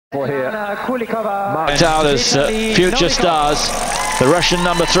Here. Marked out as future stars, the Russian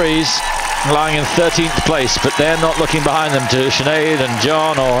number 3s lying in 13th place, but they're not looking behind them to Sinead and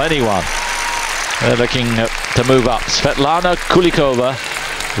John or anyone. They're looking to move up. Svetlana Kulикова,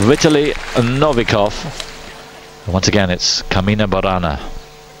 Vitaly Novikov. Once again, it's Kamina Barana.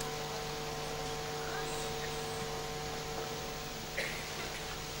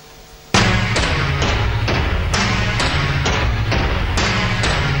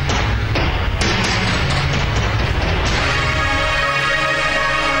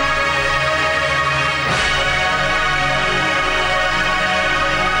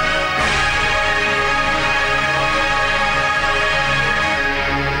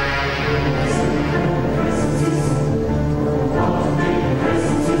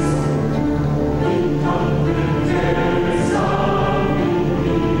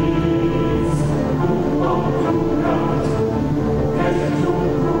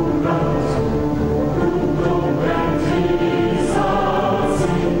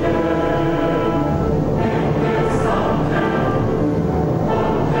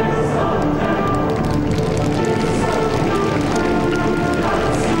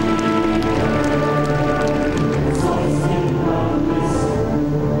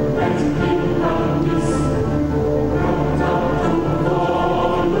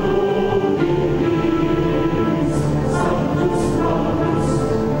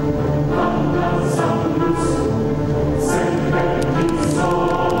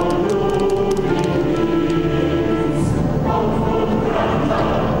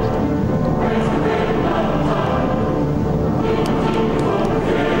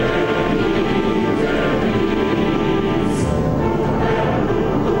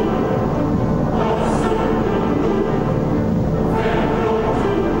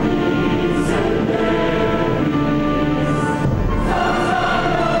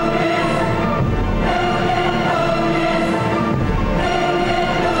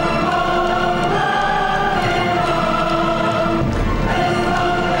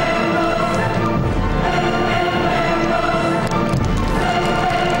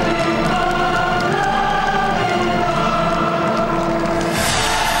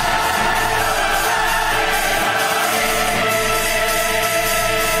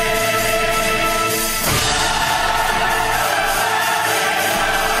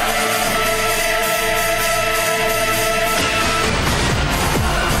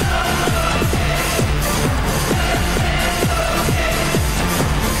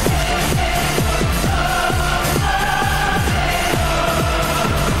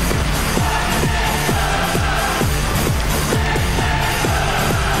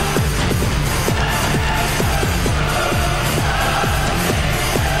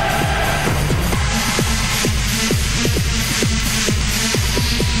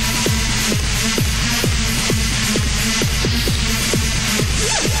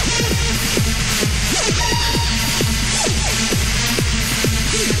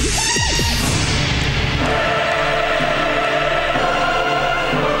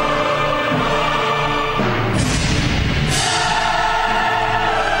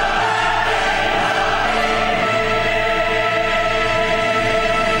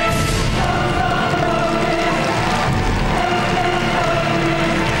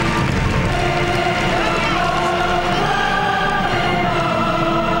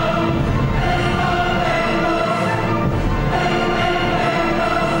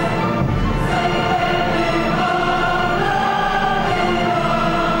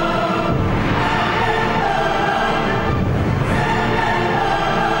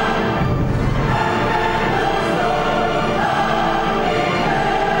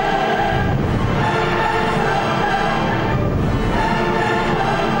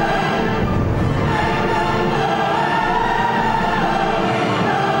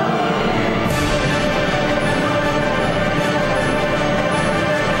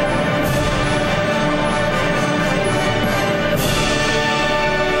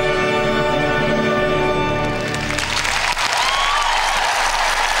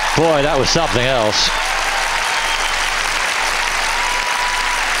 Boy, that was something else.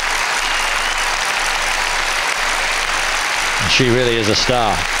 And she really is a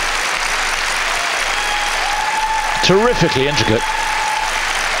star. Terrifically intricate.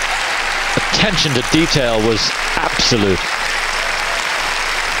 Attention to detail was absolute.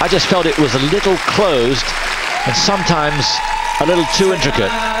 I just felt it was a little closed and sometimes a little too intricate,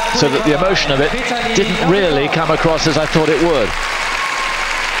 so that the emotion of it didn't really come across as I thought it would.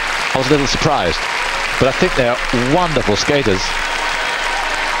 I was a little surprised, but I think they're wonderful skaters.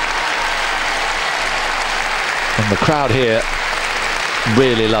 And the crowd here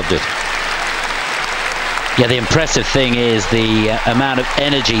really loved it. Yeah, the impressive thing is the amount of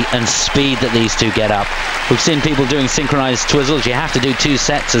energy and speed that these two get up. We've seen people doing synchronized twizzles. You have to do 2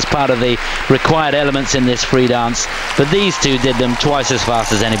 sets as part of the required elements in this free dance, but these two did them twice as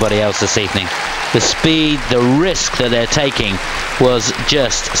fast as anybody else this evening. The speed, the risk that they're taking was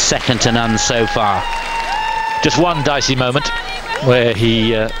just second to none so far. Just one dicey moment where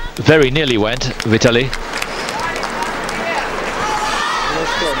he very nearly went, Vitaly.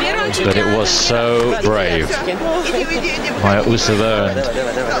 But it was so brave by Usova and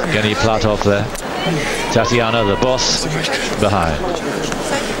Geni Platov there. Tatiana, the boss, behind.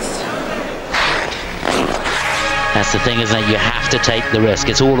 That's the thing, isn't it? You have to take the risk.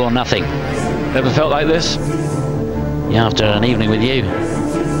 It's all or nothing. Never felt like this? Yeah, after an evening with you.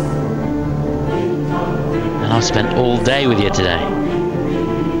 And I've spent all day with you today.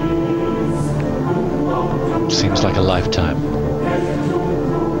 Seems like a lifetime.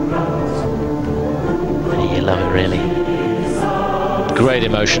 You love it, really. Great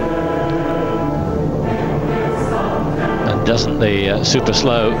emotion. And doesn't the super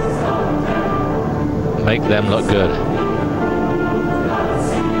slow make them look good?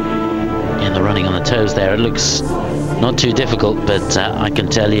 In the running on the toes there, it looks not too difficult, but I can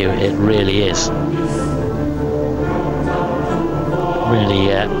tell you it really is. Really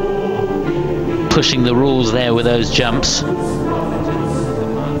pushing the rules there with those jumps.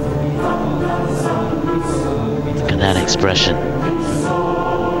 Look at that expression.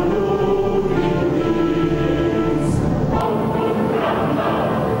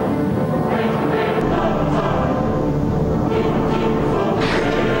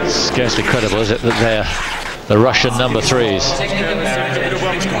 Scarcely credible, is it, that they're the Russian number 3s.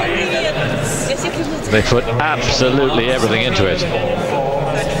 They put absolutely everything into it.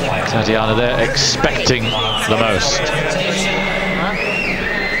 Tatiana there expecting the most.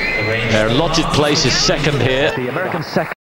 Their allotted place is second here. The American second.